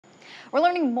We're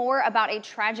learning more about a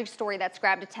tragic story that's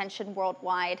grabbed attention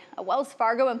worldwide. A Wells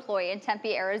Fargo employee in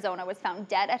Tempe, Arizona was found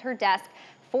dead at her desk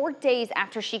 4 days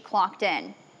after she clocked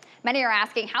in. Many are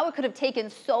asking how it could have taken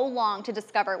so long to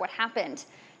discover what happened.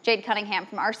 Jade Cunningham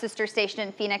from our sister station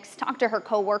in Phoenix talked to her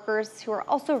co-workers who are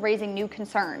also raising new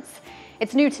concerns.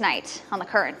 It's new tonight on The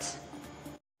Current.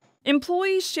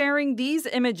 Employees sharing these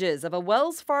images of a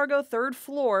Wells Fargo third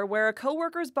floor where a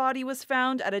coworker's body was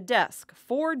found at a desk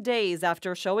 4 days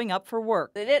after showing up for work.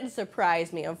 It didn't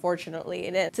surprise me, unfortunately.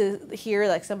 To hear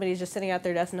like somebody's just sitting at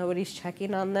their desk, nobody's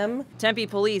checking on them. Tempe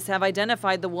police have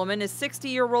identified the woman as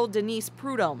 60-year-old Denise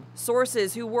Prudhomme.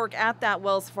 Sources who work at that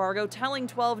Wells Fargo telling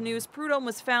 12 News Prudhomme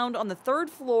was found on the third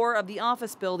floor of the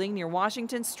office building near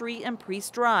Washington Street and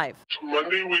Priest Drive.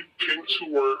 Monday we came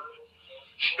to work,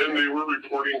 and they were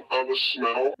reporting of a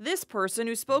smell. This person,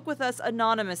 who spoke with us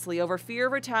anonymously over fear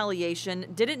of retaliation,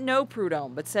 didn't know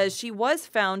Prudhomme, but says she was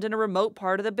found in a remote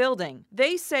part of the building.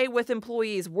 They say with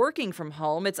employees working from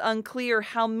home, it's unclear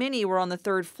how many were on the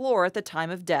third floor at the time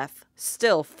of death.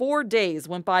 Still, 4 days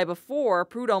went by before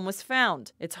Prudhomme was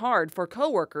found. It's hard for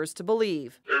coworkers to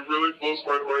believe. It really blows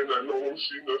my mind that no one's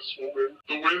seen this woman.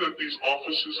 The way that these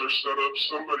offices are set up,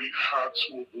 somebody had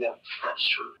to have walked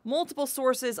past her. Multiple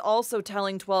sources also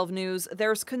telling 12 News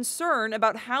there's concern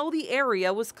about how the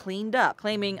area was cleaned up,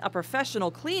 claiming a professional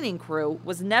cleaning crew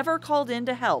was never called in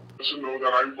to help. To know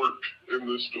that I work in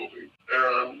this building,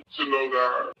 and to know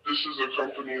that this is a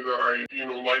company that I,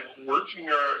 like working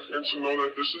at, and to know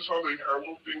that this is how they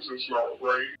handle things is not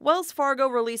right. Wells Fargo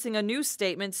releasing a news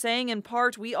statement saying in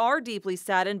part, "We are deeply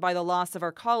saddened by the loss of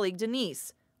our colleague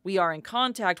Denise. We are in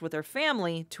contact with her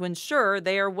family to ensure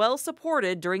they are well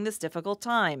supported during this difficult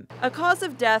time." A cause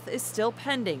of death is still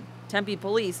pending. Tempe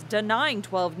police denying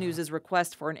 12 News'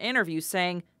 request for an interview,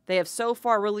 saying they have so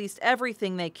far released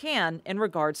everything they can in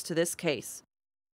regards to this case.